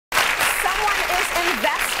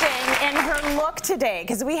in her look today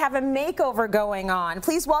because we have a makeover going on.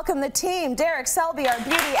 Please welcome the team. Derek Selby, our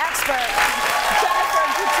beauty expert. Jennifer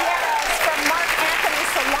Gutierrez from Mark Anthony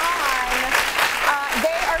Salon.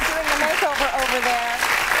 They are doing the makeover over there.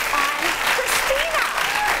 And Christina.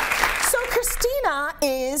 So Christina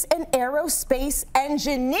is an aerospace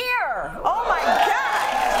engineer. Oh my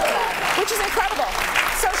God. Which is incredible.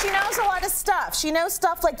 So she knows a lot of stuff. She knows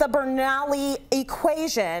stuff like the Bernoulli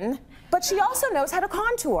equation, but she also knows how to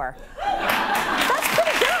contour. That's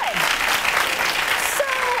pretty good. So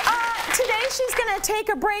today she's going to take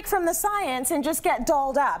a break from the science and just get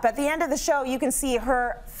dolled up. At the end of the show, you can see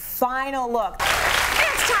her final look.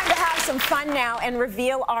 It's time to have some fun now and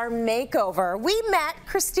reveal our makeover. We met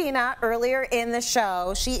Christina earlier in the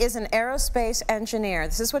show. She is an aerospace engineer.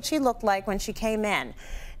 This is what she looked like when she came in.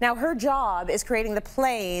 Now, her job is creating the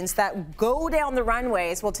planes that go down the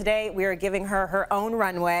runways. Well, today we are giving her her own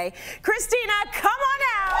runway. Christina, come on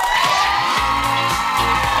out!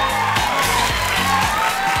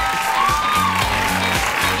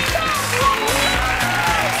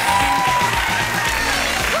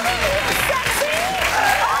 Come on here, sexy!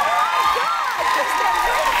 Oh my God, just get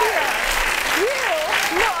right here. You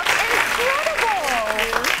look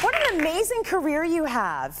incredible. What an amazing career you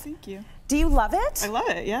have. Thank you. Do you love it? I love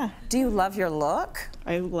it, yeah. Do you love your look?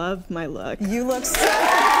 I love my look. You look so good. You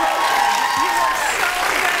look so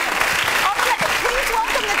good. Okay, please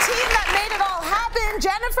welcome the team that made it all happen.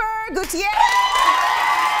 Jennifer Gutierrez.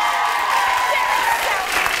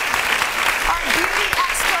 Our beauty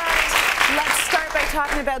expert. Let's start by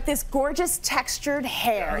talking about this gorgeous textured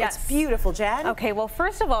hair. Yes. It's beautiful, Jen. Okay, well,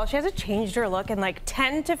 first of all, she hasn't changed her look in like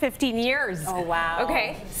 10 to 15 years. Oh, wow.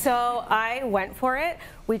 Okay, so I went for it.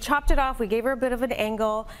 We chopped it off, we gave her a bit of an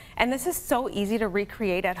angle, and this is so easy to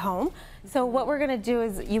recreate at home. So what we're gonna do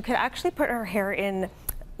is you could actually put her hair in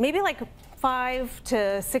maybe like 5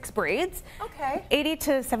 to 6 braids. Okay. 80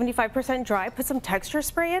 to 75% dry, put some texture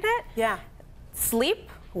spray in it. Yeah. Sleep,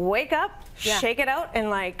 wake up, Yeah. shake it out, and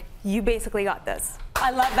like, you basically got this.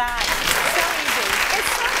 I love that. So easy.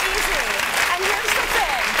 It's so easy. And here's the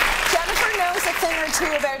thing. Jennifer knows a thing or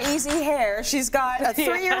two about easy hair. She's got a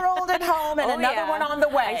 3-year-old at home and another one on the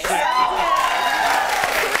way. 3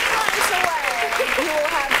 months away, you will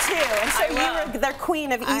have 2. And so you are the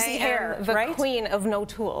queen of easy hair, the right? queen of no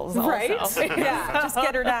tools, Right? also. Yeah, just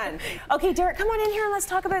get her done. Okay, Derek, come on in here and let's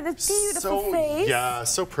talk about this beautiful face. Yeah,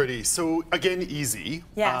 so pretty. So again, easy.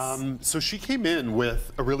 Yes. So she came in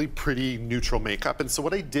with a really pretty neutral makeup, and so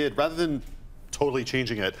what I did, rather than totally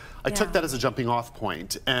changing it, I took that as a jumping off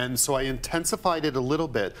point, and so I intensified it a little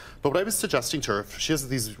bit. But what I was suggesting to her, she has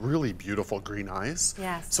these really beautiful green eyes.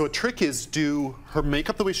 Yes. So a trick is do her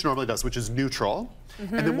makeup the way she normally does, which is neutral.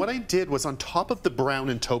 And then what I did was on top of the brown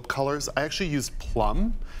and taupe colors, I actually used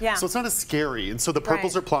plum. Yeah. So it's not as scary. And so the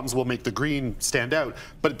purples or plums will make the green stand out.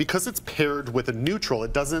 But because it's paired with a neutral,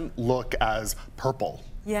 it doesn't look as purple.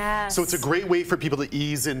 Yes. So it's a great way for people to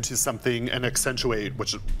ease into something and accentuate,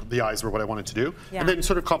 which the eyes were what I wanted to do. Yeah. And then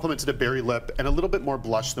sort of complemented a berry lip and a little bit more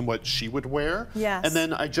blush than what she would wear. Yes. And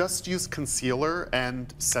then I just used concealer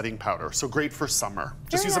and setting powder. So great for summer.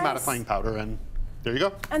 Just use a mattifying powder and there you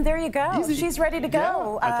go. And there you go. Easy. She's ready to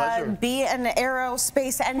go. Yeah, my pleasure. Be an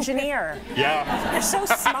aerospace engineer. Yeah. You're so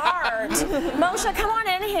smart. Moshe, come on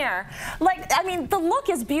in here. Like, I mean, the look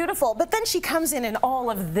is beautiful, but then she comes in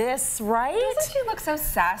all of this, right? Doesn't she look so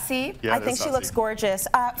sassy? Yeah, I think she looks gorgeous.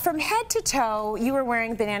 From head to toe, you were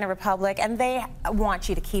wearing Banana Republic, and they want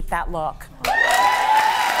you to keep that look.